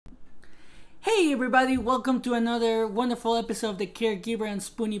Hey everybody, welcome to another wonderful episode of the Caregiver and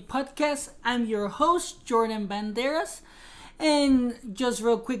Spoonie podcast. I'm your host, Jordan Banderas. And just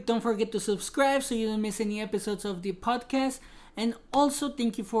real quick, don't forget to subscribe so you don't miss any episodes of the podcast. And also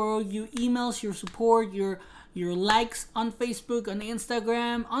thank you for all your emails, your support, your likes on Facebook, on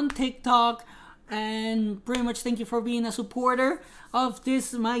Instagram, on TikTok. And pretty much thank you for being a supporter of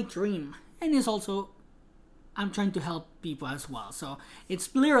this my dream. And it's also I'm trying to help people as well. So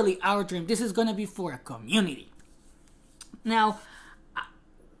it's literally our dream. This is going to be for a community. Now,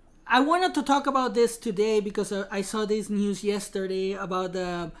 I wanted to talk about this today because I saw this news yesterday about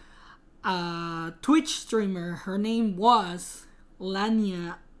the Twitch streamer. Her name was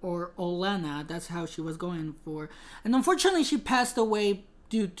Lania or Olana. That's how she was going for. And unfortunately, she passed away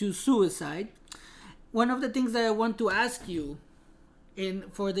due to suicide. One of the things that I want to ask you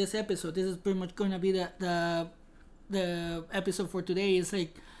for this episode, this is pretty much going to be the episode for today, is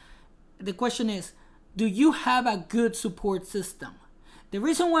like, the question is, do you have a good support system? The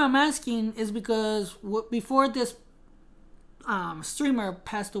reason why I'm asking is because before this streamer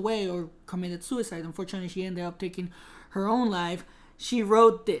passed away or committed suicide, unfortunately she ended up taking her own life, she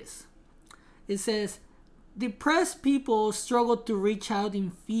wrote this. It says, depressed people struggle to reach out in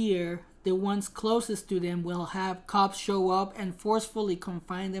fear. The ones closest to them will have cops show up and forcefully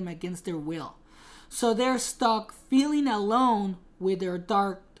confine them against their will. So they're stuck feeling alone with their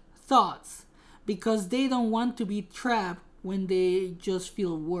dark thoughts because they don't want to be trapped when they just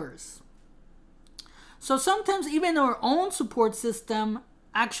feel worse. So sometimes even our own support system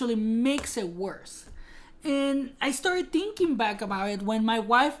actually makes it worse. And I started thinking back about it when my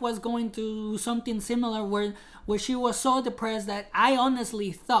wife was going through something similar where she was so depressed that I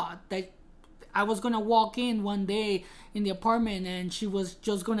honestly thought that I was going to walk in one day in the apartment and she was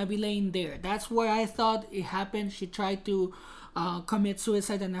just going to be laying there. That's where I thought it happened. She tried to commit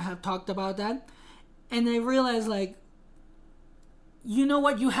suicide, and I have talked about that. And I realized, like, you know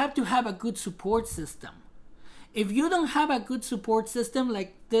what? You have to have a good support system. If you don't have a good support system,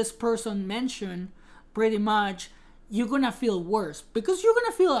 like this person mentioned, pretty much, you're going to feel worse because you're going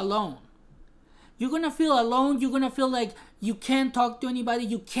to feel alone. You're going to feel alone. You're going to feel like you can't talk to anybody.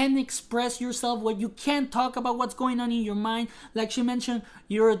 You can't express yourself. You can't talk about what's going on in your mind. Like she mentioned,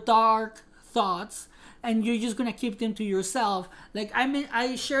 your dark thoughts, and you're just going to keep them to yourself. Like,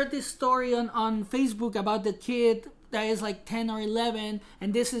 I shared this story on Facebook about the kid that is like 10 or 11,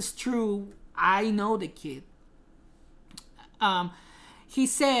 and this is true. I know the kid. He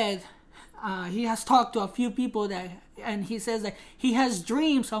said, he has talked to a few people and he says that he has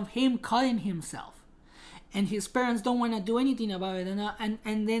dreams of him cutting himself, and his parents don't want to do anything about it.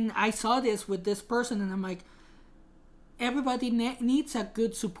 And then I saw this with this person, and I'm like, everybody needs a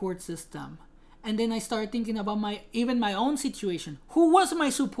good support system. And then I started thinking about my own situation. Who was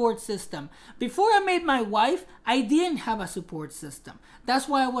my support system? Before I met my wife, I didn't have a support system. That's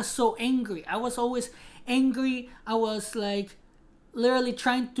why I was so angry. I was always angry. I was like literally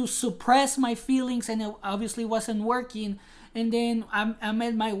trying to suppress my feelings, and it obviously wasn't working. And then I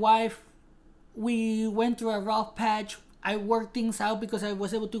met my wife. We went through a rough patch. I worked things out because I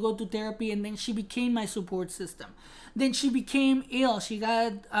was able to go to therapy, and then she became my support system. Then she became ill. She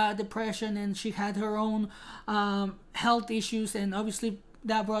got depression, and she had her own health issues, and obviously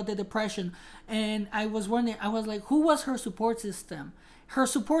that brought the depression. And I was wondering, I was like, who was her support system? Her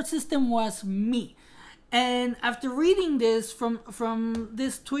support system was me. And after reading this from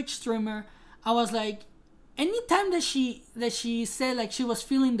this Twitch streamer, I was like, anytime that she said like she was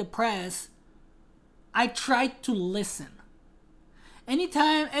feeling depressed, I tried to listen. Every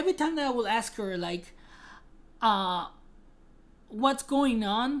time that I will ask her like, what's going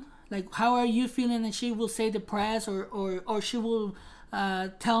on? Like, how are you feeling? And she will say depressed, or she will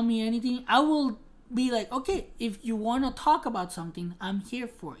tell me anything. I will be like, okay, if you want to talk about something, I'm here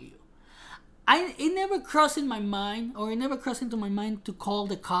for you. It never crossed in my mind, or it never crossed into my mind to call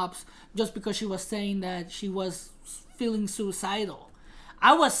the cops just because she was saying that she was feeling suicidal.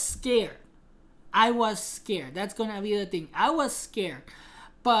 I was scared. That's gonna be the thing. I was scared.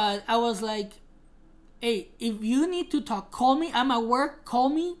 But I was like, hey, if you need to talk, call me. I'm at work. Call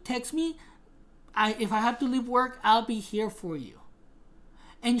me, text me. If I have to leave work, I'll be here for you.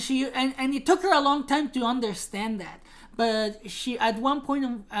 And it took her a long time to understand that. But she, at one point,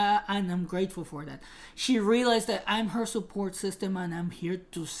 and I'm grateful for that, she realized that I'm her support system and I'm here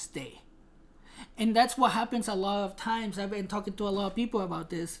to stay. And that's what happens a lot of times. I've been talking to a lot of people about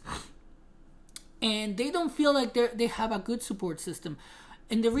this, and they don't feel like they have a good support system.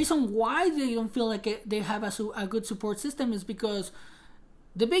 And the reason why they don't feel like they have a good support system is because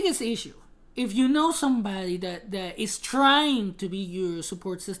the biggest issue if you know somebody that is trying to be your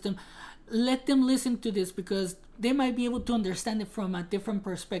support system, let them listen to this, because they might be able to understand it from a different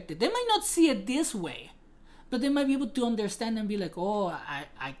perspective. They might not see it this way, but they might be able to understand and be like, oh,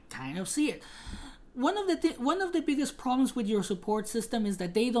 I kind of see it. One of the biggest problems with your support system is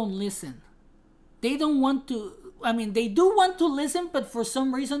that they don't listen. They don't want to. I mean, they do want to listen, but for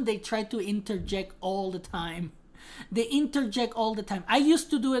some reason they try to interject all the time. They interject all the time. I used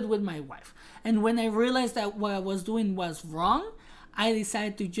to do it with my wife, and when I realized that what I was doing was wrong, I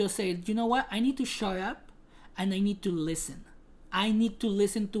decided to just say, you know what? I need to shut up, and I need to listen. I need to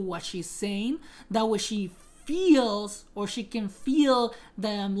listen to what she's saying. That way she feels, or she can feel,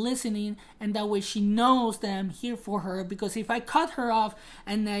 that I'm listening, and that way she knows that I'm here for her. Because if I cut her off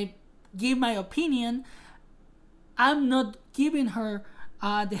and I give my opinion, I'm not giving her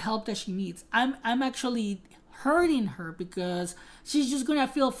the help that she needs. I'm actually hurting her, because she's just gonna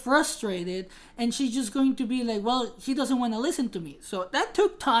feel frustrated, and she's just going to be like, well, he doesn't want to listen to me. So that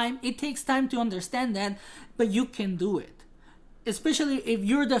took time. It takes time to understand that, but you can do it. Especially if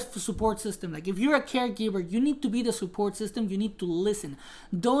you're the support system. Like if you're a caregiver, you need to be the support system. You need to listen.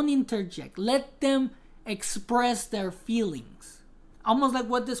 Don't interject. Let them express their feelings. Almost like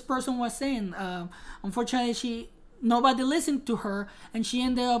what this person was saying. Unfortunately, nobody listened to her, and she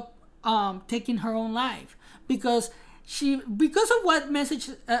ended up taking her own life, because of what message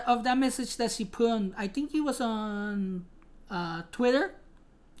of that message that she put on, I think it was on Twitter.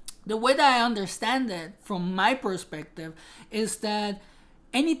 The way that I understand it from my perspective is that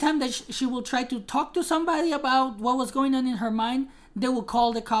anytime that she will try to talk to somebody about what was going on in her mind, they will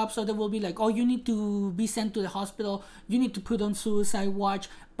call the cops, or they will be like, oh, you need to be sent to the hospital, you need to put on suicide watch.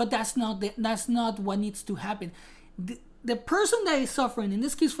 But that's not what needs to happen. The person that is suffering, in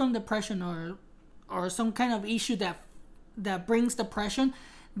this case from depression or some kind of issue that brings depression,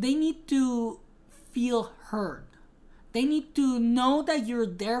 they need to feel heard. They need to know that you're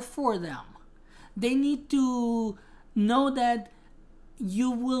there for them. They need to know that you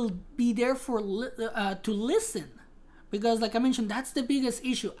will be there to listen. Because like I mentioned, that's the biggest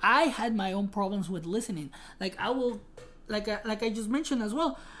issue. I had my own problems with listening. Like I just mentioned as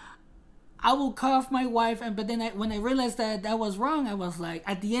well, I will cut off my wife, but then when I realized that was wrong, I was like,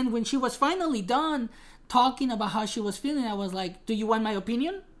 at the end, when she was finally done talking about how she was feeling, I was like, do you want my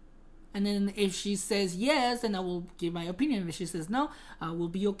opinion? And then if she says yes, then I will give my opinion. If she says no, I will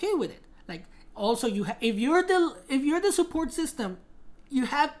be okay with it. Like also, if you're the support system, you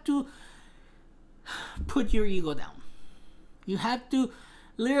have to put your ego down. You have to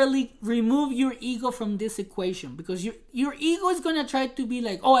literally remove your ego from this equation, because your ego is gonna try to be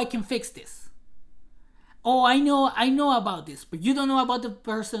like, oh, I can fix this. Oh, I know about this, but you don't know about the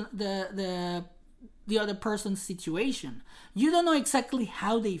person, the other person's situation. You don't know exactly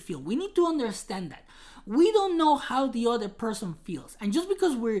how they feel. We need to understand that. We don't know how the other person feels. And just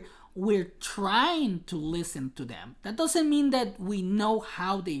because we're trying to listen to them, that doesn't mean that we know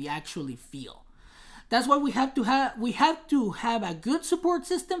how they actually feel. That's why we have to have a good support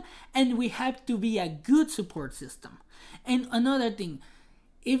system, and we have to be a good support system. And another thing,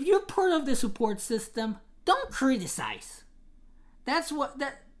 if you're part of the support system, don't criticize. That's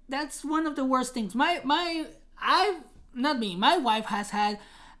one of the worst things. My wife has had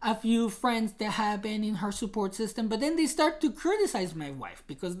a few friends that have been in her support system, but then they start to criticize my wife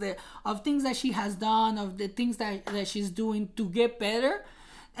because of things that she has done, of the things that she's doing to get better.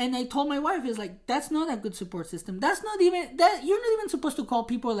 And I told my wife, it's like, that's not a good support system. That's not even that. You're not even supposed to call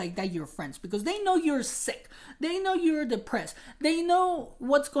people like that your friends, because they know you're sick. They know you're depressed. They know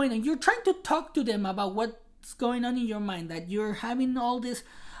what's going on. You're trying to talk to them about what's going on in your mind, that you're having all these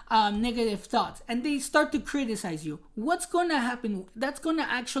negative thoughts, and they start to criticize you. What's going to happen? That's going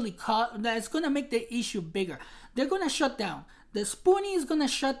to make the issue bigger. They're going to shut down. The Spoonie is going to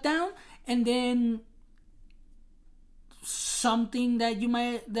shut down, and then something that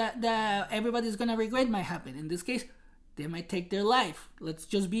everybody's gonna regret might happen. In this case, they might take their life. Let's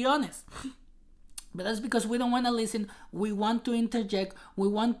just be honest. But that's because we don't want to listen. We want to interject. We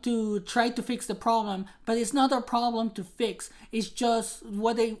want to try to fix the problem, but it's not our problem to fix. It's just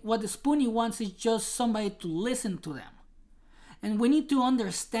what the Spoonie wants is just somebody to listen to them. And we need to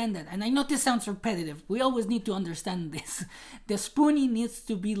understand that. And I know this sounds repetitive. We always need to understand this. The Spoonie needs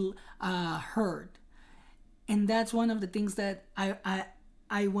to be heard. And that's one of the things that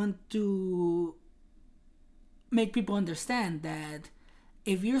I want to make people understand, that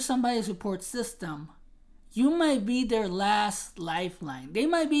if you're somebody's support system, you might be their last lifeline. They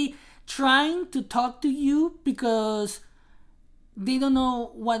might be trying to talk to you because they don't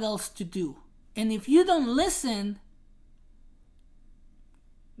know what else to do. And if you don't listen,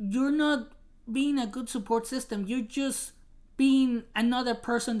 you're not being a good support system. You're just being another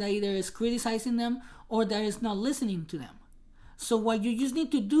person that either is criticizing them or that is not listening to them. So what you just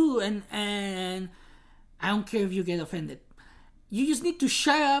need to do, and I don't care if you get offended, you just need to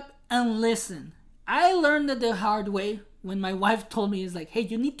shut up and listen. I learned it the hard way when my wife told me, it's like, hey,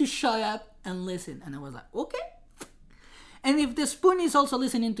 you need to shut up and listen. And I was like, okay. And if the Spoonie is also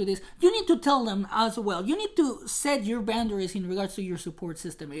listening to this, you need to tell them as well. You need to set your boundaries in regards to your support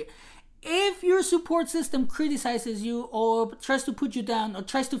system. If your support system criticizes you or tries to put you down or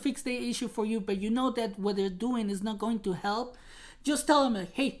tries to fix the issue for you, but you know that what they're doing is not going to help, just tell them,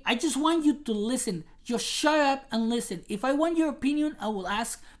 like, hey, I just want you to listen. Just shut up and listen. If I want your opinion, I will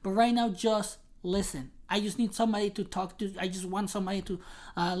ask, but right now, just listen. I just need somebody to talk to. I just want somebody to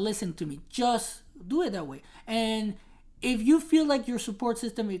listen to me. Just do it that way. And if you feel like your support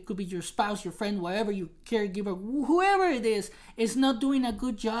system, it could be your spouse, your friend, whatever, your caregiver, whoever it is not doing a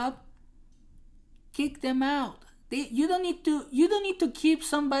good job, kick them out. You don't need to keep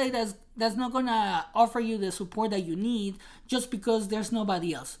somebody that's not gonna offer you the support that you need just because there's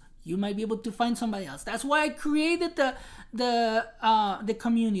nobody else. You might be able to find somebody else. That's why I created the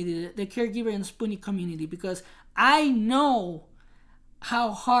community, the Caregiver and Spoonie community, because I know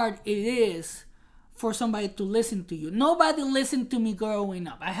how hard it is for somebody to listen to you. Nobody listened to me growing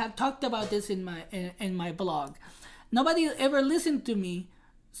up. I have talked about this in my blog. Nobody ever listened to me,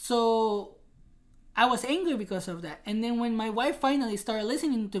 so I was angry because of that. And then when my wife finally started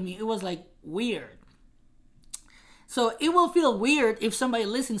listening to me, it was like weird. So it will feel weird if somebody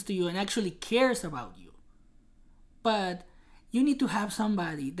listens to you and actually cares about you. But you need to have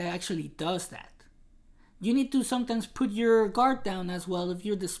somebody that actually does that. You need to sometimes put your guard down as well if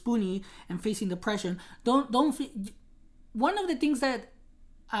you're the Spoonie and facing depression. One of the things that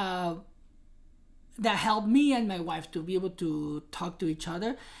helped me and my wife to be able to talk to each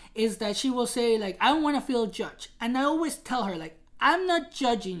other is that she will say, like, I don't want to feel judged. And I always tell her, like, I'm not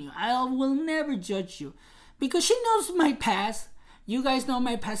judging you. I will never judge you. Because she knows my past. You guys know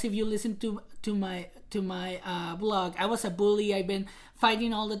my past if you listen to my blog. I was a bully. I've been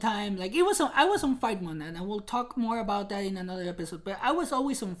fighting all the time. Like, I was on fight mode, and I will talk more about that in another episode. But I was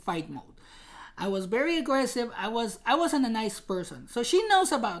always on fight mode. I was very aggressive. I wasn't a nice person. So she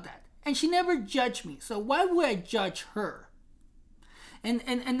knows about that. And she never judged me. So why would I judge her? And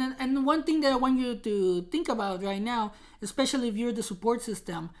one thing that I want you to think about right now, especially if you're the support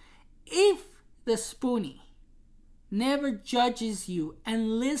system, if the Spoonie never judges you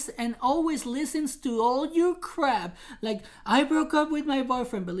and always listens to all your crap, like, I broke up with my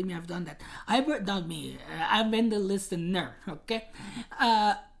boyfriend. Believe me, I've done that. Not me. I've been the listener. Okay.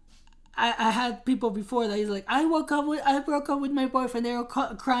 I had people before that is like, I broke up with my boyfriend. They were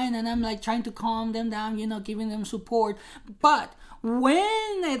crying, and I'm like trying to calm them down, giving them support. But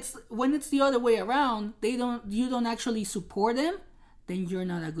when it's the other way around, you don't actually support them, then you're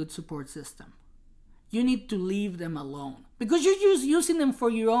not a good support system. You need to leave them alone because you're just using them for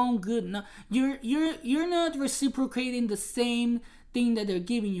your own good. No, you're not reciprocating the same thing that they're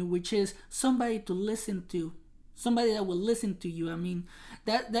giving you, which is somebody to listen to, somebody that will listen to you. I mean,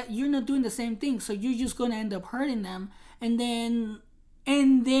 that you're not doing the same thing, so you're just gonna end up hurting them. And then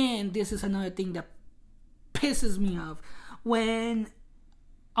this is another thing that pisses me off when,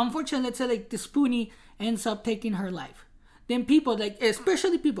 unfortunately, let's say like the Spoonie ends up taking her life. Then people, like,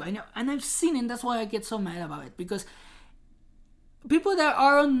 especially people, I know, and I've seen it, and that's why I get so mad about it, because people that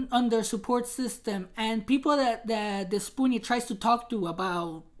are on their support system and people that the Spoonie tries to talk to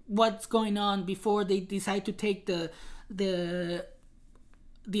about what's going on before they decide to take the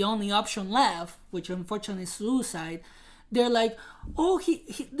only option left, which unfortunately is suicide, they're like, oh,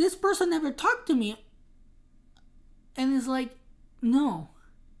 this person never talked to me. And it's like, no,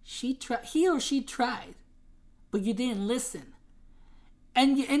 he or she tried, but you didn't listen.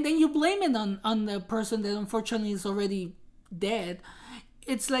 And then you blame it on the person that unfortunately is already dead.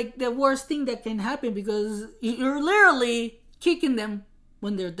 It's like the worst thing that can happen, because you're literally kicking them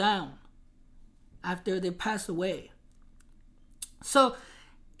when they're down after they pass away. So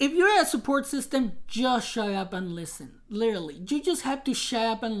if you're a support system, just shut up and listen. Literally, you just have to shut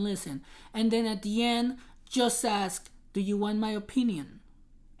up and listen. And then at the end, just ask, do you want my opinion?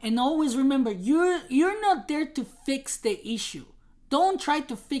 And always remember, you're not there to fix the issue. Don't try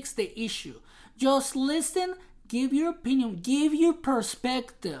to fix the issue. Just listen, give your opinion, give your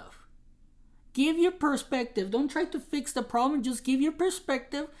perspective. Give your perspective. Don't try to fix the problem, just give your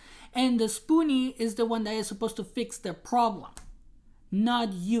perspective. And the Spoonie is the one that is supposed to fix the problem,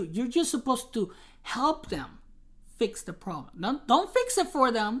 not you. You're just supposed to help them fix the problem. Don't fix it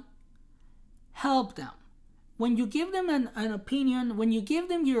for them. Help them. when you give them an opinion, when you give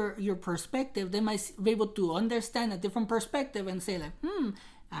them your perspective, they might be able to understand a different perspective and say like,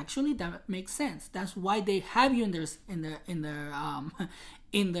 actually that makes sense. That's why they have you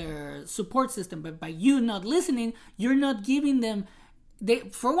in their support system. But by you not listening, you're not giving them.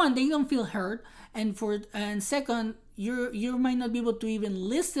 For one, they don't feel heard, and second, you might not be able to even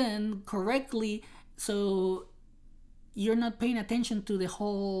listen correctly. So you're not paying attention to the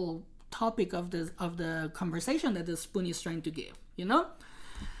whole topic of the conversation that the Spoonie is trying to give.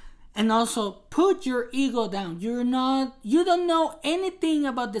 And also, put your ego down. You don't know anything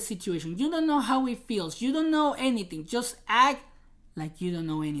about the situation. You don't know how it feels. You don't know anything. Just act like you don't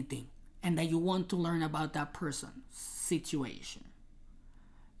know anything and that you want to learn about that person's situation.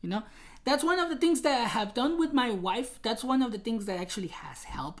 That's one of the things that I have done with my wife. That's one of the things that actually has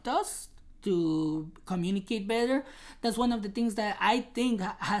helped us to communicate better. That's one of the things that I think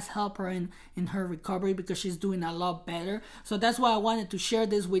has helped her in her recovery, because she's doing a lot better. So that's why I wanted to share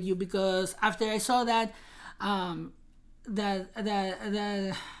this with you, because after I saw that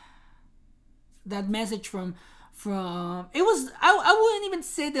that message from it was, I wouldn't even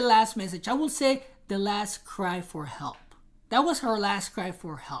say the last message, I would say the last cry for help. That was her last cry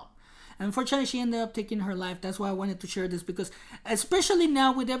for help. Unfortunately, she ended up taking her life. That's why I wanted to share this, because especially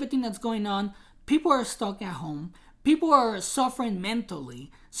now with everything that's going on, people are stuck at home. People are suffering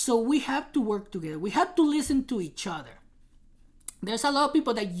mentally. So we have to work together. We have to listen to each other. There's a lot of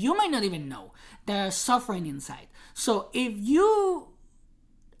people that you might not even know that are suffering inside. So if you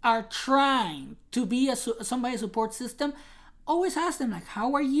are trying to be somebody's support system, always ask them like,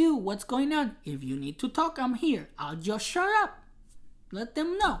 how are you? What's going on? If you need to talk, I'm here. I'll just shut up. Let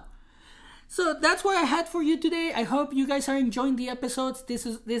them know. So that's what I had for you today. I hope you guys are enjoying the episodes. This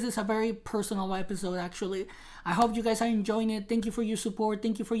is a very personal episode, actually. I hope you guys are enjoying it. Thank you for your support.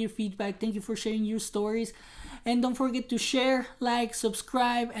 Thank you for your feedback. Thank you for sharing your stories. And don't forget to share, like,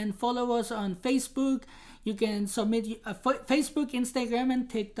 subscribe, and follow us on Facebook. You can submit Facebook, Instagram, and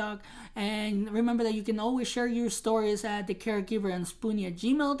TikTok. And remember that you can always share your stories at the Caregiver and Spoonie at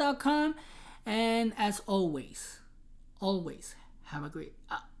gmail.com. And as always have a great...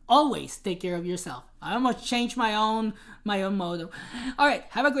 always take care of yourself. I almost changed my own motto. All right,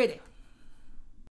 have a great day.